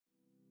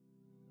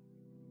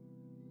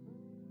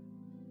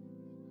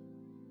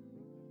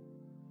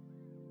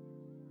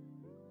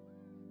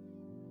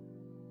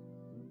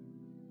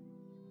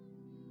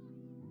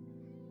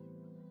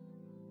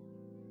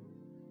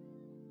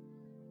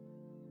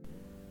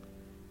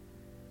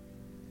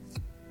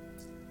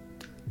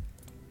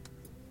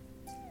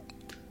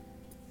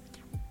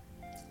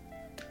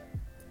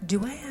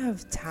Do I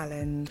have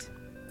talent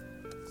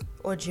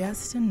or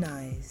just a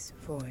nice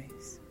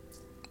voice?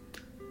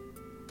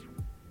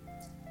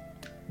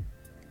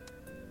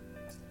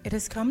 It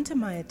has come to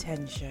my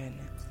attention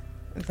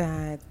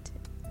that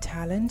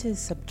talent is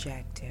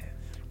subjective,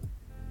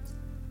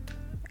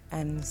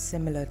 and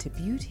similar to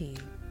beauty,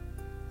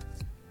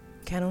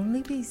 can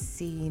only be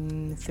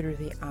seen through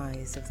the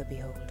eyes of the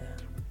beholder.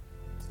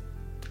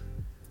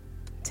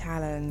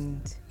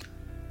 Talent,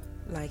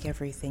 like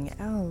everything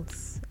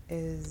else,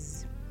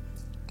 is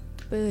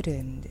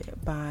burdened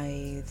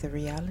by the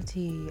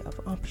reality of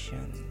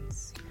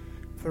options,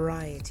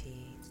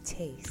 variety,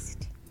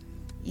 taste,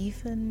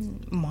 even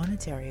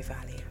monetary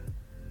value.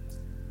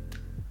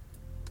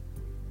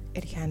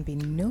 It can be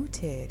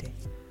noted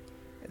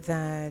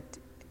that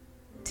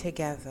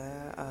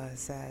together,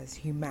 us as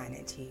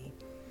humanity,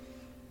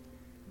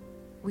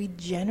 we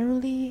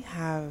generally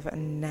have a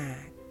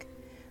knack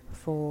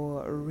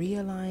for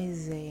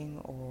realizing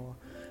or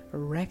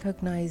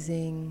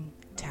recognizing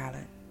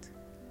talent.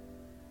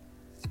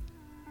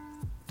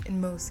 In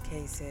most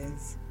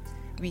cases,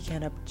 we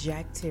can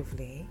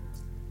objectively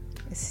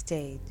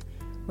state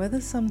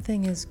whether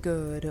something is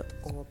good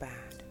or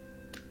bad.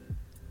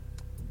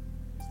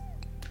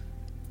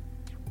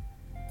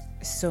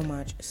 So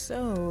much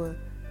so,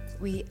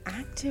 we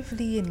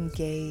actively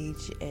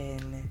engage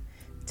in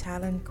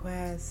talent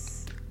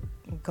quests,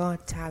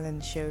 Got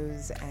Talent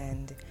shows,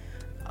 and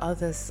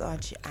other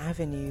such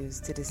avenues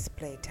to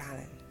display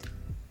talent.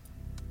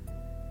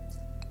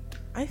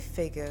 I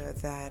figure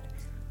that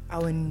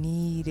our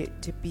need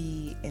to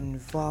be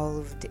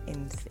involved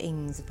in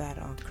things that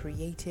are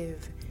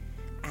creative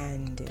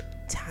and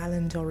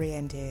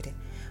talent-oriented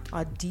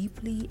are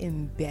deeply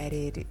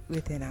embedded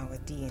within our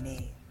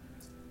DNA.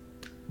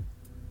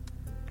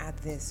 At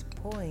this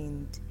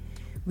point,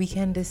 we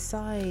can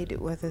decide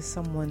whether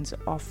someone's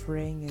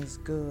offering is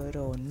good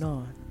or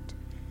not.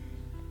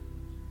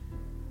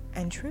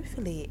 And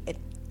truthfully,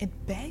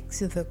 it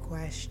begs the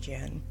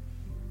question,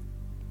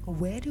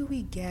 where do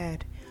we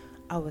get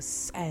our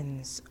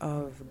sense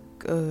of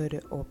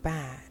good or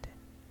bad?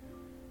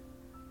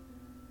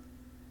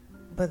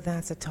 But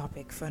that's a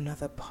topic for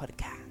another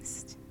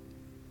podcast.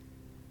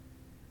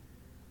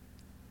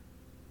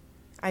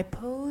 I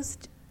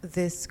posed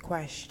this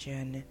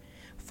question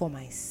for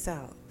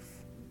myself,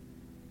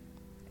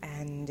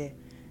 and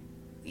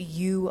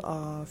you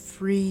are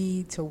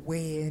free to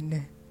weigh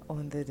in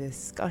on the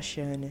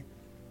discussion.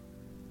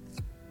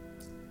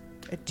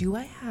 Do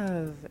I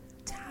have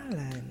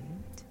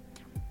talent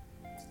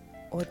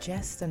or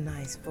just a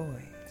nice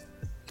voice?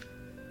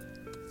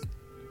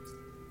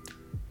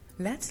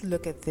 Let's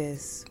look at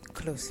this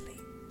closely.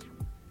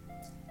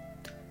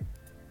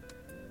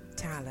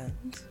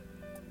 Talent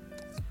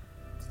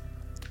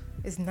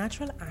is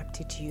natural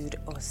aptitude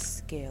or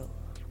skill.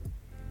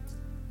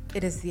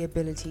 It is the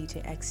ability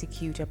to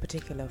execute a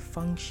particular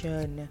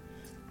function,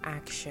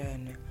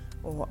 action,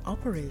 or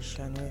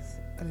operation with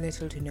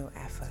little to no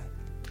effort.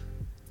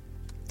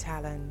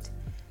 Talent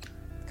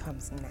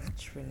comes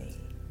naturally.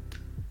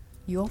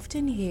 You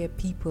often hear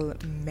people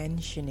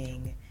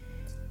mentioning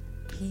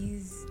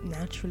he's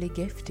naturally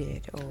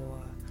gifted,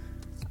 or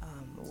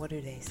what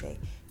do they say?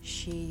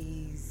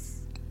 She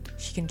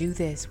can do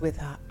this with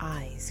her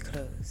eyes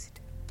closed.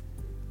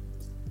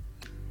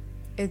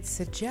 It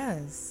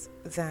suggests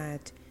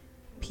that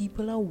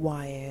people are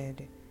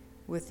wired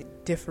with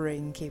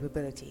differing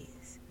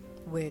capabilities,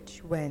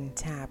 which, when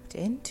tapped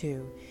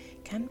into,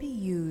 can be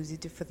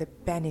used for the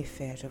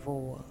benefit of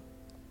all.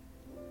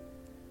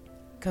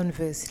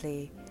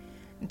 Conversely,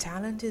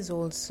 talent is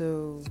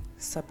also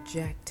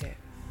subjective.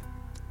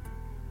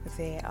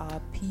 There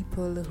are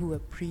people who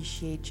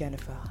appreciate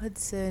Jennifer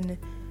Hudson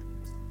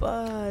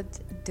but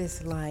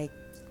dislike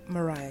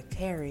Mariah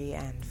Carey,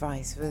 and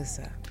vice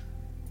versa.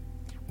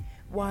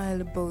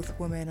 While both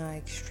women are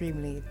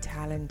extremely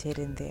talented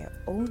in their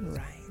own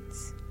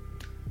rights,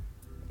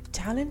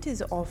 talent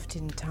is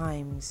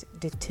oftentimes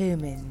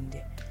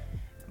determined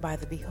by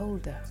the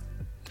beholder.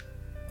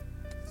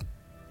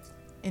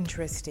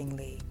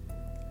 Interestingly,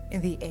 in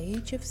the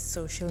age of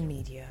social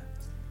media,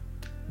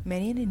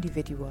 many an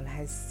individual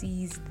has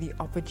seized the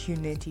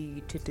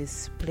opportunity to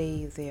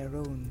display their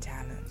own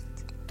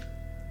talent,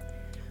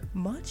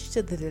 much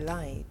to the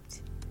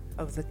delight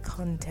of the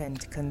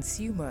content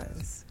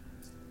consumers.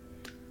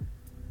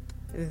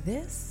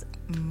 This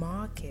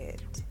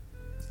market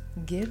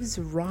gives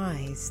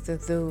rise to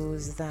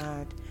those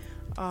that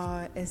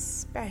are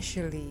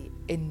especially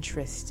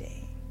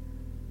interesting,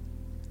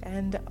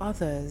 and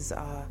others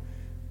are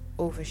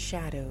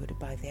overshadowed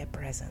by their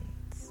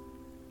presence.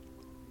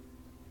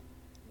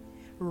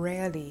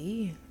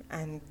 Rarely,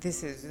 and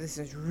this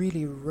is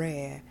really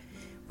rare,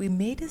 we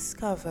may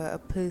discover a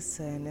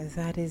person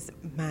that is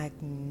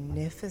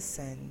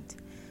magnificent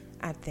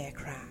at their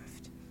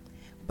craft,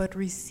 but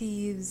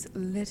receives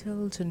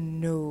little to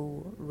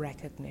no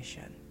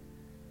recognition.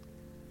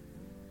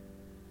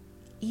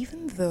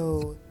 Even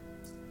though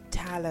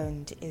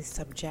talent is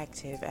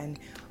subjective, and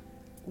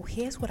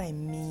here's what I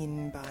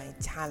mean by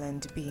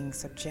talent being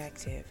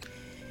subjective.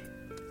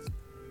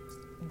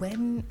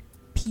 when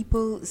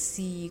people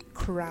see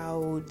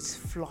crowds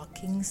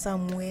flocking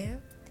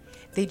somewhere,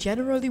 they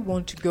generally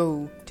want to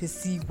go to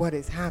see what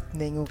is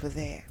happening over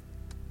there.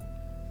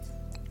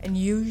 And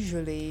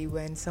usually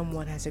when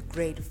someone has a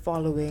great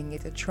following,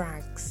 it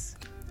attracts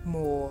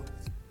more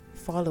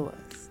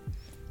followers.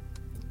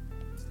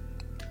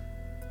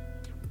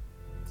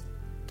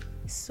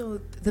 So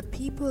the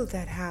people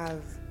that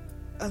have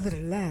a little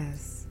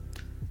less,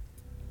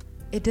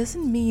 it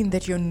doesn't mean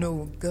that you're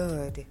no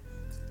good.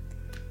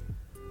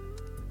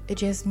 It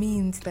just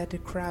means that the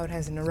crowd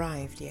hasn't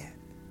arrived yet.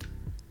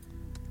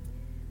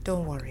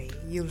 Don't worry,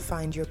 you'll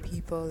find your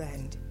people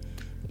and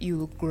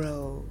you'll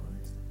grow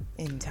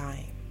in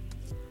time.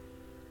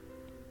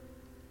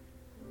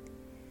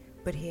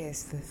 But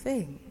here's the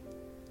thing.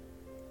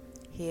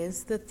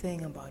 Here's the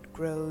thing about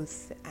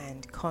growth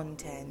and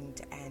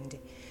content and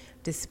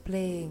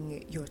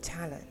displaying your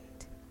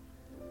talent.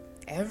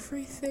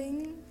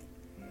 Everything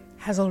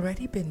has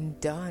already been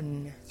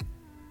done,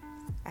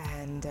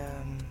 and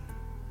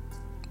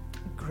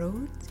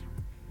growth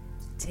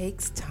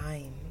takes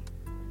time.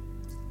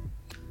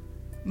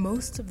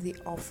 Most of the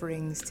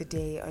offerings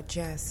today are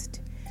just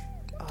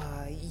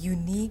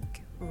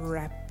unique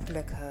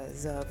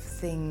replicas of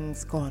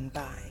things gone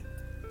by.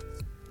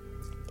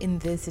 In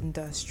this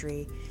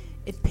industry,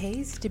 it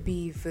pays to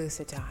be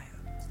versatile.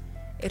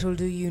 It'll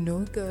do you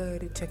no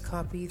good to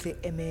copy the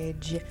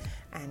image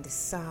and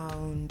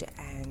sound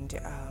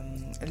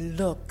and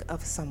look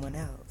of someone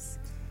else,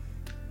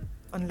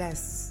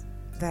 unless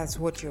that's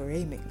what you're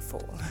aiming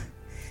for.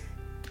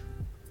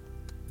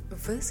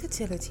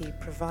 Versatility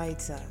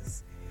provides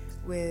us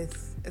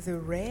with the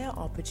rare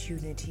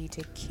opportunity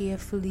to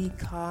carefully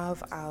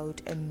carve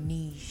out a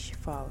niche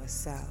for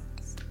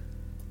ourselves.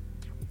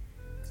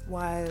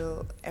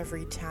 While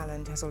every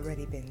talent has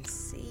already been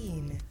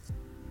seen,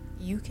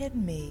 you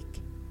can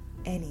make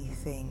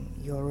anything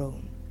your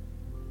own.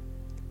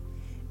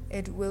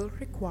 It will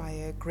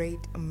require great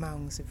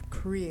amounts of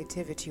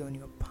creativity on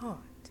your part.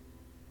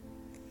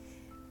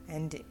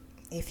 And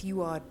if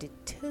you are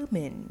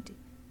determined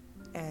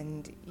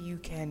and you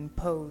can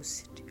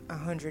post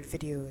 100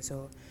 videos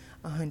or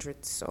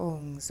 100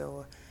 songs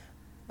or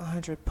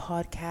 100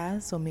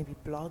 podcasts or maybe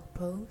blog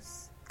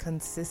posts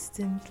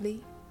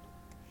consistently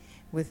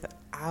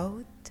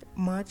without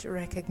much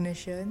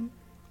recognition,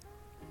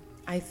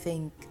 I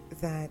think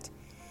that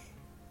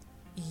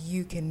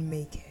you can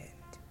make it.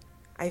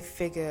 I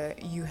figure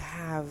you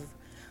have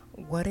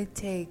what it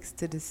takes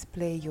to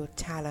display your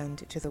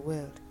talent to the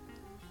world.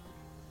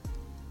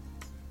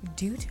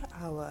 Due to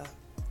our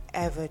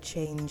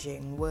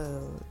ever-changing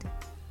world,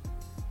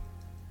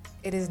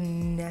 it is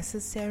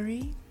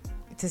necessary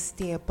to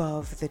stay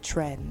above the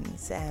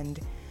trends and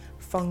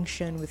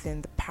function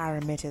within the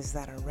parameters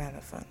that are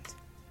relevant.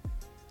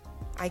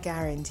 I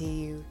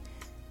guarantee you,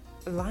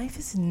 life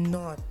is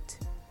not,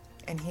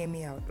 and hear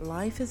me out,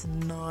 life is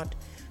not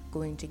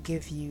going to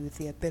give you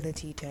the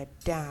ability to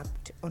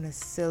adapt on a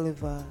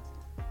silver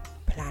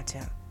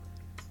platter.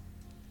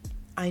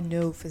 I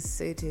know for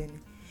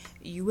certain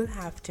you will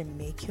have to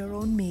make your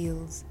own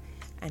meals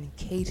and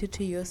cater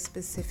to your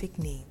specific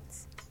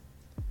needs.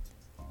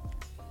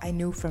 I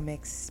know from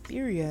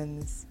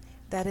experience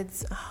that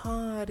it's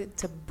hard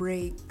to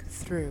break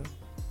through.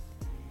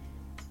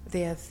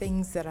 There are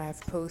things that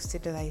I've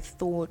posted that I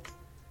thought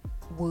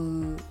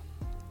were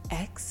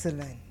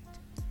excellent,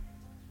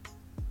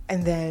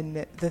 and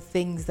then the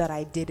things that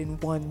I did in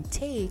one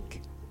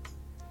take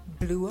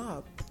blew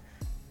up,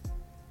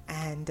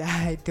 and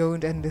I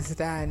don't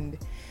understand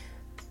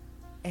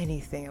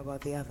anything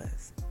about the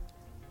others.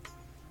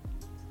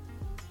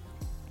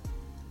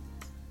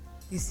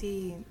 You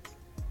see,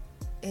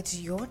 it's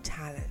your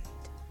talent,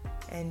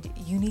 and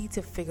you need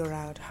to figure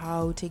out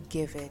how to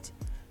give it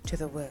to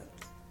the world.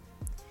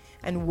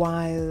 And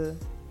while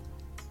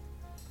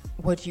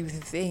what you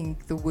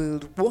think the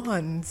world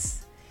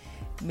wants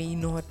may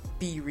not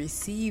be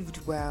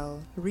received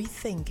well,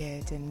 rethink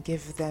it and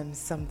give them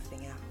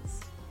something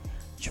else.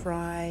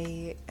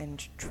 Try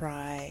and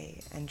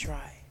try and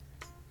try.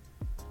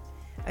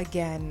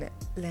 Again,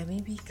 let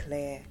me be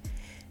clear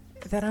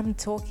that I'm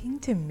talking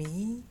to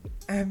me.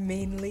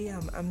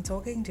 I'm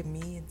talking to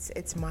me.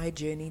 It's my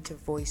journey to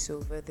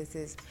voiceover. This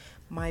is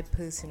my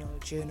personal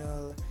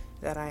journal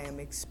that I am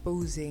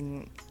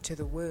exposing to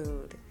the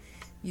world.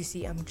 You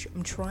see, I'm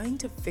trying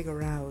to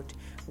figure out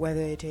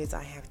whether it is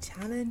I have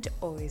talent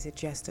or is it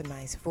just a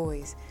nice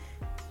voice.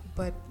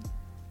 But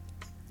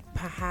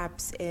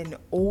perhaps in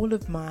all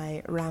of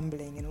my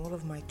rambling and all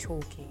of my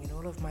talking and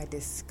all of my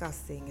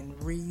discussing and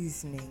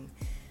reasoning,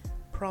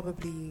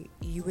 probably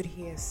you would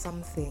hear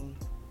something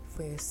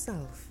for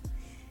yourself.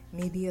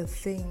 Maybe a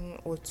thing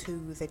or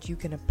two that you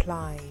can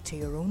apply to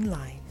your own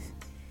life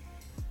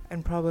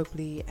and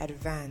probably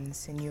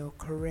advance in your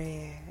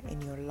career,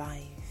 in your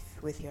life,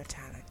 with your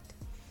talent.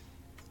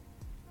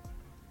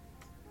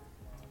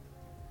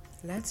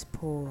 Let's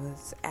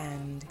pause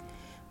and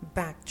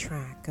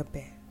backtrack a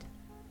bit.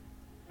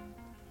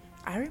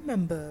 I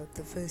remember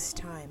the first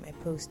time I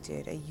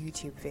posted a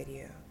YouTube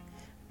video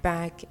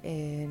back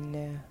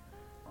in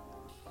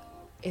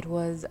It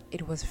was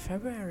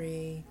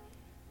February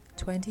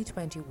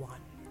 2021.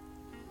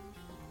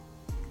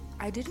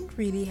 I didn't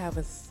really have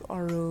a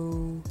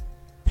thorough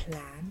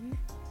plan,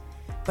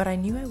 but I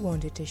knew I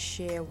wanted to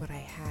share what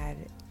I had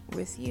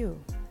with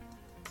you.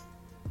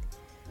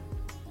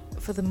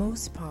 For the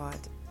most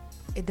part,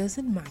 it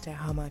doesn't matter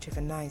how much of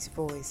a nice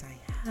voice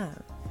I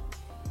have.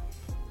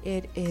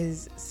 It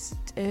is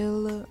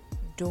still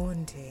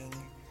daunting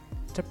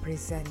to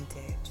present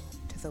it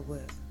to the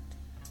world.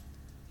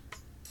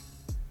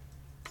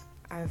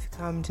 I've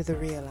come to the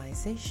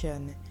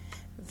realization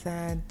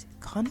that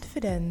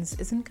confidence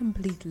isn't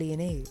completely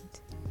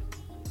innate.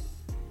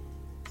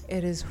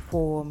 It is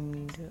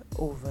formed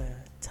over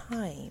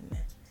time.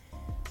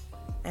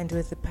 And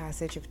with the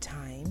passage of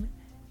time,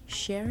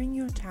 sharing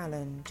your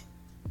talent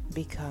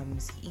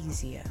becomes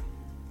easier.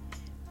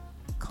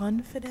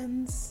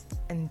 Confidence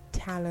and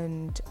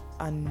talent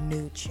are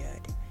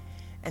nurtured,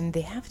 and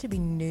they have to be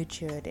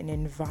nurtured in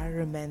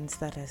environments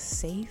that are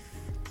safe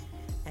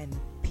and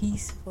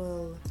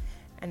peaceful,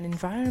 and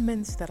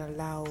environments that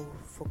allow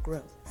for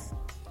growth.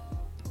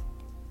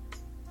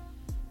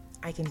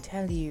 I can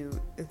tell you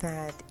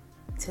that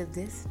to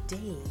this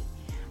day,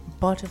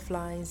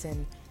 butterflies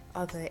and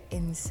other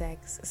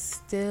insects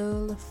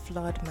still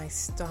flood my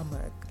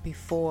stomach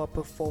before a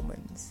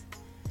performance.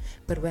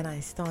 But when I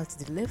start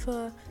to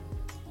deliver,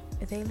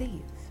 they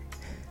leave.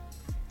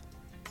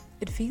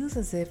 It feels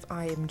as if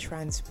I am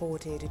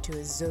transported to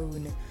a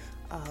zone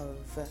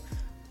of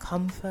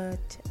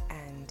comfort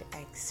and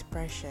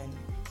expression,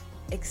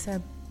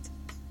 except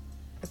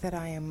that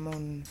I am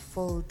on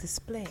full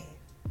display.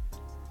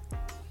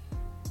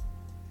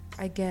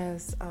 I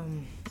guess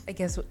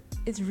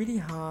it's really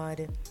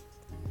hard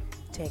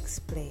to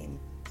explain,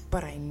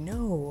 but I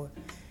know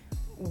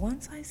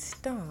once I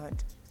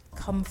start,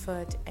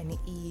 comfort and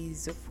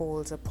ease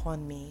falls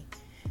upon me,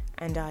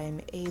 and I am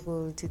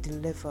able to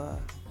deliver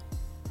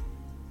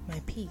my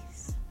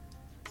piece.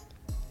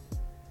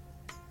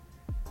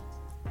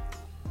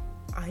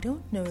 I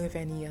don't know if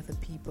any other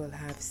people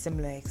have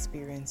similar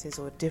experiences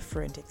or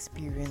different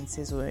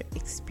experiences or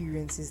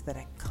experiences that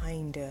are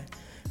kinda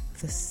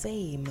the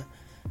same,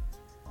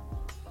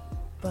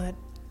 but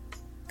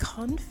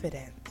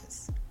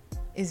confidence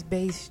is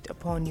based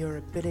upon your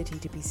ability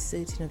to be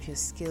certain of your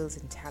skills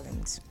and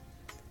talents.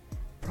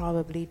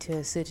 Probably to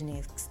a certain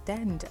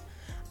extent,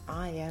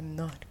 I am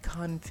not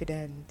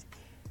confident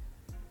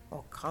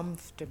or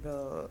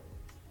comfortable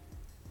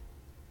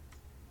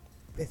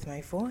with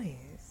my voice.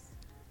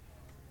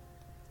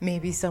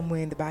 Maybe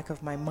somewhere in the back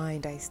of my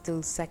mind, I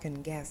still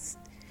second guess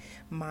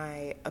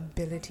my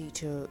ability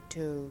to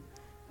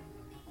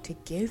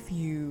give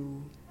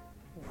you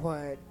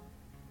what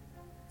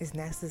is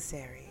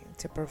necessary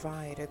to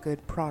provide a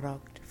good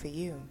product for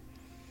you.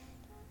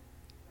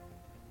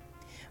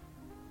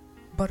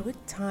 But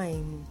with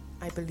time,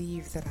 I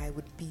believe that I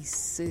would be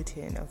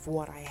certain of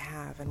what I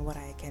have and what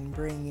I can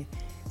bring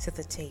to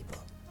the table.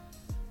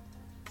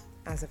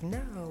 As of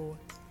now,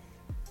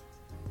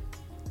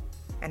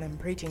 and I'm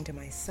preaching to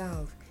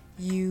myself,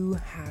 you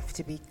have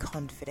to be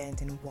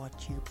confident in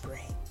what you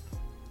bring.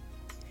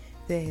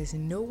 There is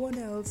no one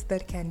else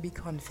that can be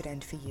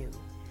confident for you.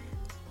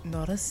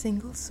 Not a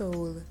single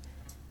soul,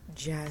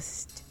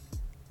 just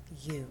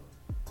you.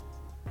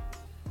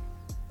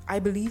 I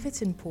believe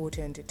it's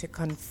important to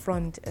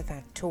confront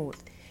that thought.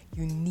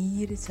 You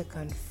need to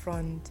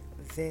confront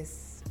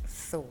this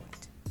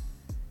thought.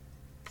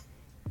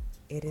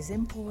 It is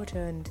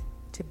important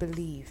to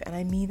believe, and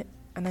I mean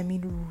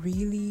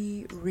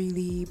really,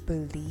 really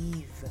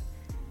believe,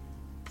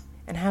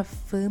 and have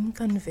firm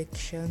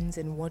convictions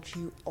in what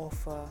you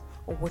offer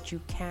or what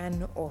you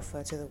can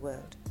offer to the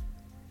world.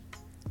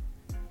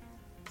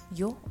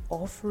 Your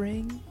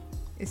offering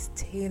is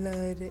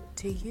tailored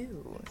to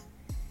you,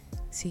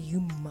 so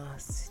you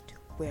must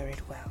wear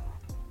it well.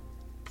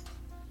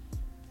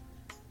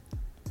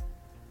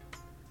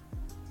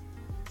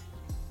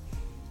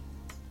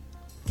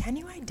 Can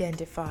you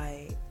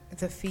identify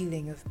the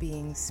feeling of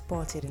being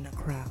spotted in a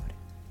crowd?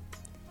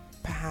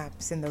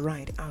 Perhaps in the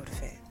right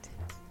outfit.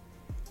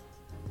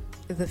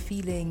 The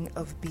feeling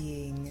of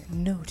being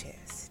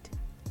noticed,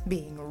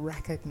 being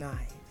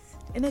recognized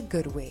in a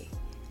good way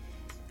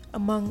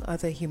among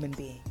other human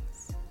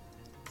beings.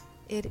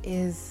 It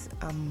is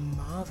a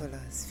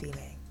marvelous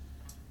feeling.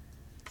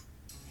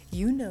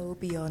 You know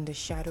beyond a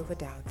shadow of a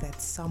doubt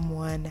that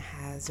someone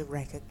has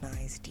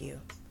recognized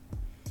you.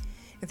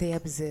 They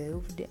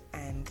observed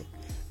and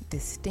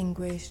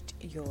distinguished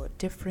your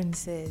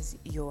differences,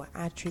 your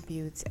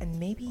attributes, and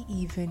maybe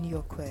even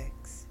your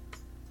quirks.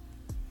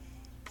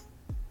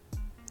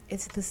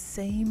 It's the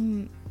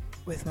same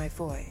with my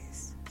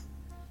voice.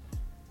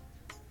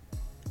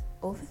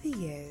 Over the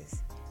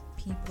years,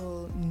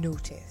 people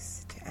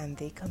noticed and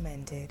they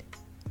commented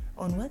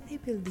on what they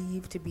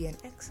believed to be an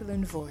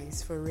excellent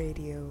voice for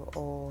radio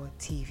or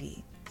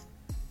TV.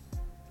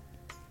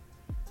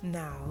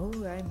 Now,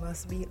 I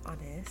must be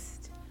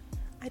honest,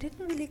 I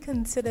didn't really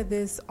consider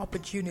this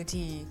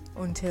opportunity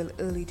until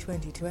early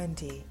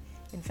 2020.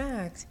 In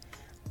fact,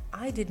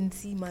 I didn't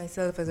see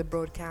myself as a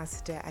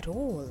broadcaster at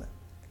all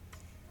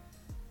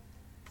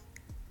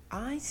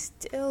I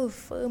still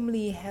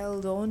firmly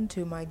held on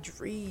to my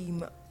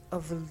dream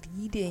of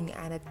leading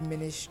an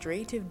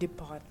administrative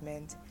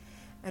department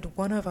at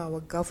one of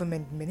our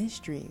government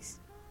ministries.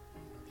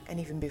 And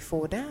even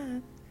before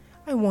that,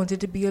 I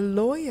wanted to be a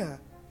lawyer.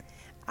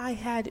 I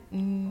had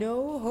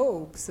no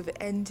hopes of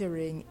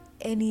entering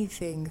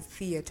anything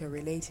theater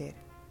related.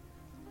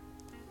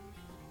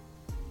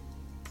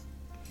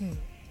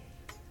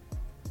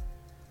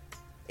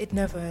 It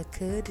never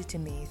occurred to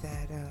me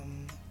that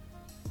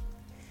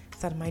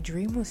my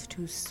dream was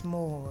too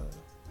small,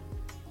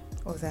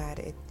 or that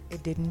it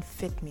didn't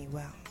fit me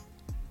well.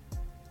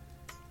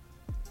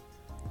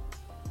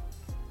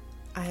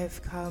 I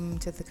have come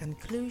to the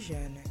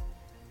conclusion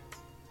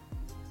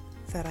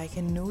that I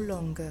can no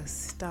longer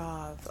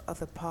starve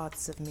other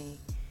parts of me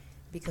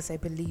because I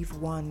believe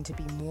one to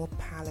be more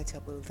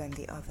palatable than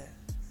the other.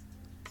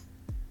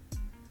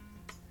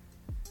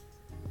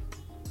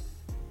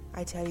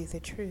 I tell you the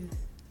truth,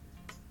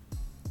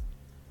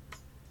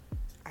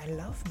 I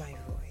love my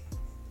voice.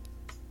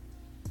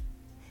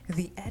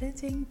 The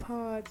editing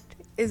part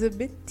is a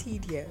bit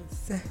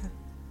tedious,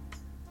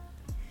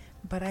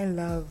 but I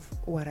love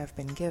what I've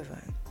been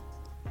given.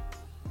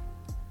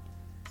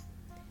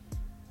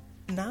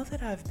 Now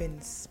that I've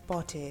been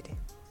spotted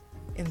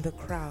in the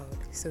crowd,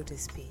 so to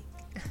speak,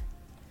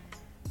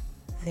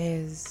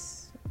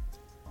 there's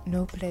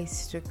no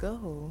place to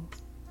go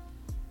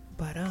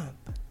but up.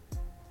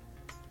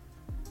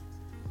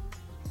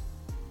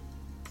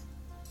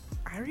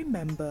 I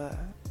remember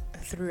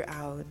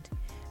throughout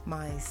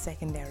my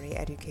secondary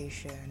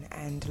education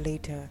and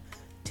later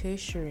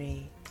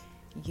tertiary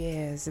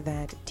years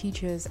that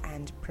teachers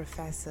and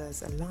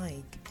professors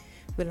alike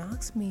will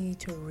ask me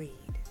to read.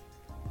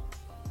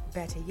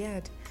 Better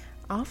yet,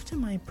 after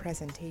my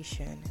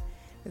presentation,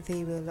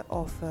 they will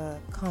offer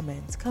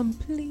comments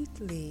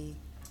completely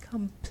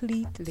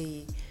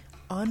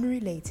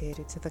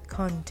unrelated to the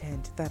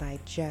content that I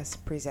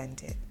just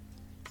presented.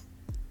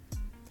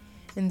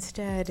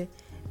 Instead,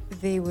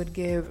 they would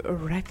give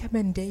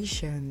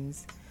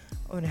recommendations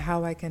on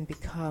how I can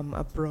become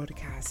a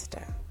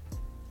broadcaster.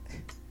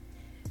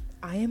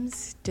 I am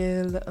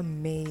still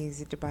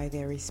amazed by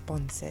their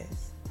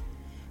responses,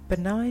 but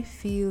now I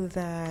feel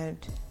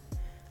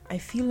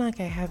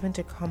like I haven't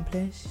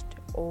accomplished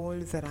all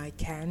that I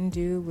can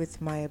do with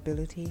my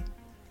ability.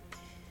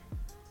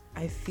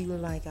 I feel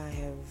like I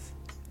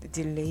have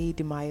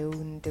delayed my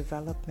own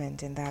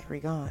development in that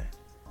regard.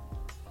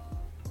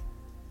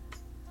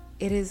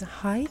 It is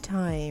high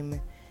time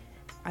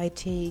I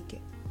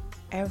take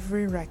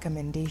every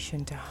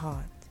recommendation to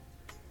heart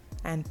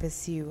and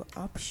pursue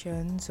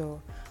options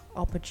or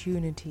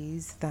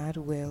opportunities that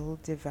will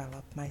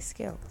develop my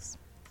skills.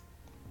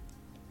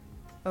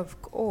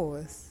 Of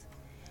course,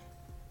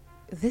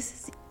 this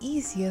is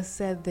easier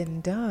said than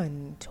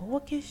done.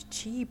 Talk is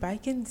cheap. I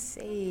can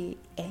say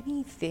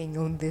anything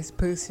on this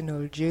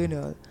personal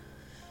journal.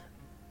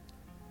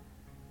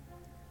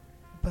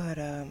 But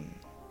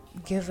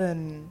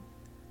given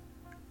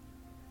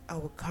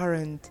our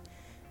current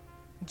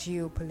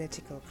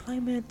geopolitical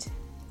climate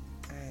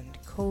and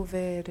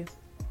COVID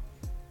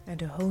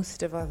and a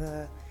host of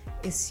other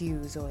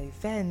issues or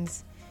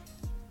events,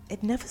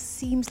 it never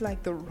seems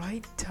like the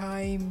right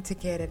time to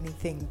get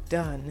anything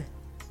done.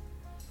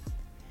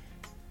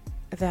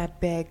 That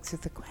begs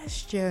the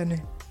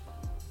question,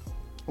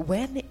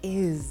 when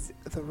is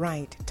the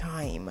right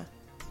time?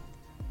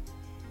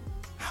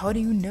 How do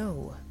you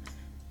know?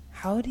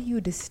 How do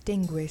you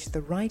distinguish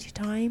the right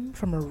time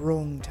from a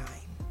wrong time?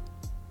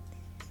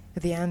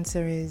 The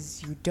answer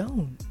is you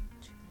don't.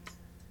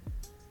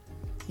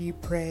 You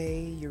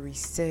pray, you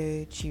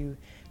research, you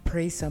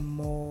pray some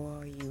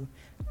more, you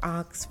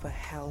ask for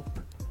help,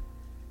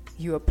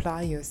 you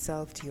apply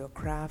yourself to your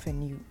craft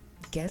and you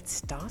get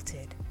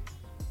started.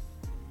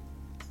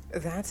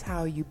 That's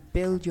how you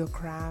build your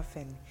craft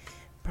and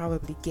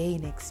probably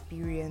gain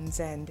experience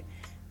and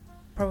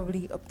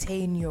probably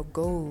obtain your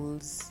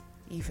goals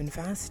even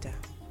faster.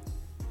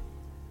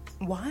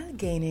 While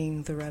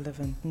gaining the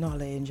relevant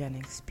knowledge and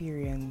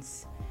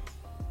experience,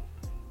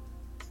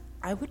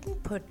 I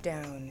wouldn't put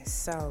down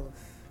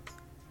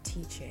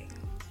self-teaching.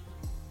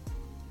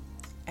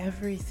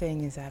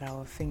 Everything is at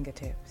our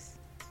fingertips.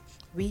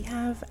 We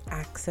have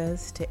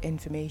access to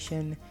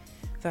information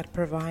that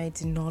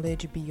provides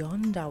knowledge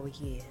beyond our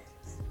years.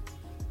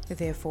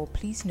 Therefore,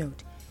 please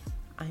note,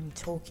 I'm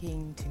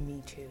talking to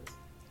me too.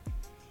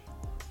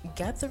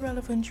 Get the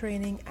relevant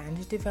training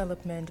and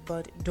development,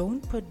 but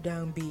don't put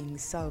down being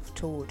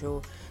self-taught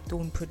or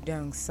don't put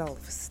down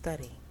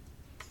self-study.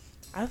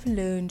 I've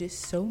learned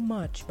so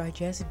much by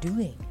just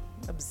doing,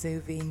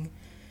 observing,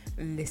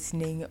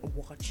 listening,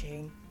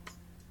 watching.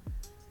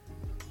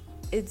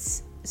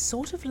 It's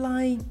sort of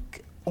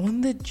like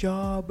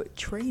on-the-job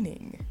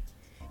training.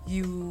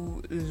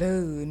 You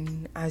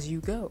learn as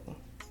you go.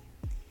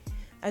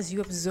 As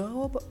you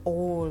absorb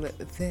all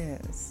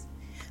this,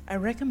 I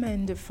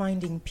recommend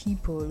finding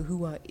people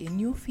who are in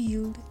your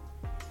field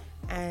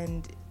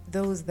and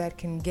those that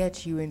can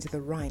get you into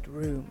the right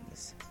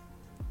rooms.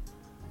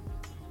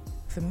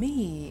 For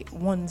me,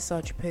 one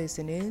such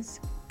person is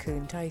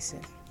Kern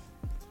Tyson.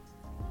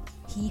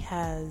 He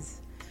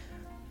has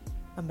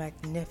a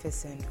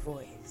magnificent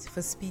voice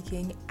for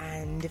speaking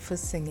and for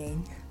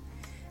singing,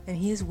 and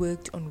he has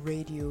worked on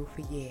radio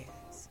for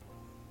years.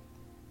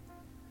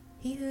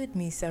 He heard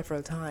me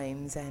several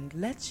times, and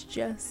let's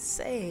just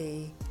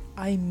say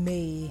I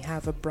may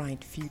have a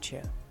bright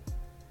future.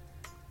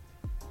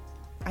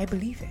 I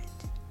believe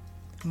it.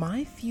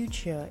 My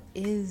future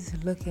is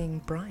looking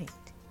bright.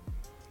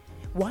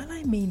 While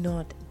I may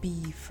not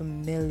be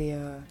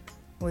familiar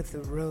with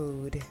the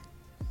road,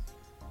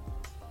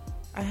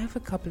 I have a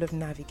couple of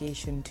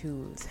navigation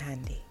tools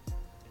handy.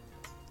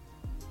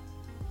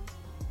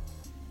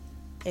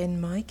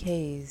 In my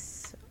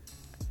case,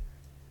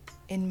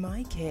 a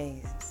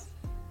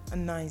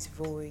nice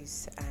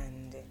voice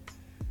and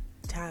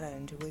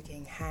talent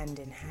working hand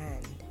in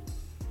hand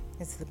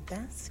is the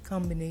best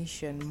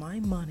combination my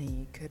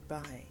money could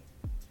buy.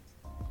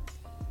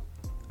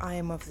 I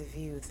am of the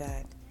view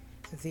that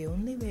the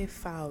only way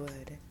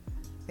forward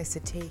is to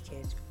take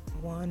it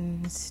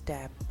one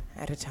step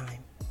at a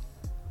time.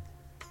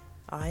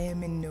 I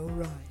am in no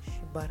rush,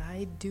 but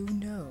I do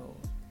know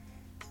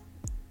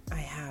I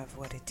have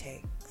what it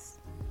takes.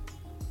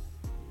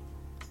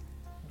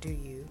 Do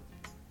you?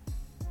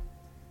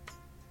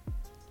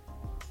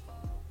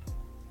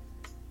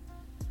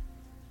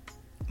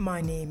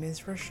 My name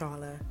is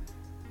Rashala.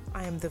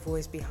 I am the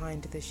voice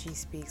behind the She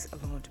Speaks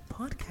a Lot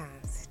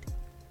podcast,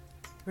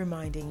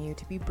 reminding you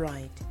to be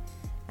bright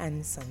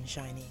and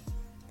sunshiny.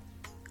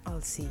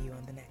 I'll see you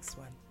on the next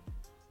one.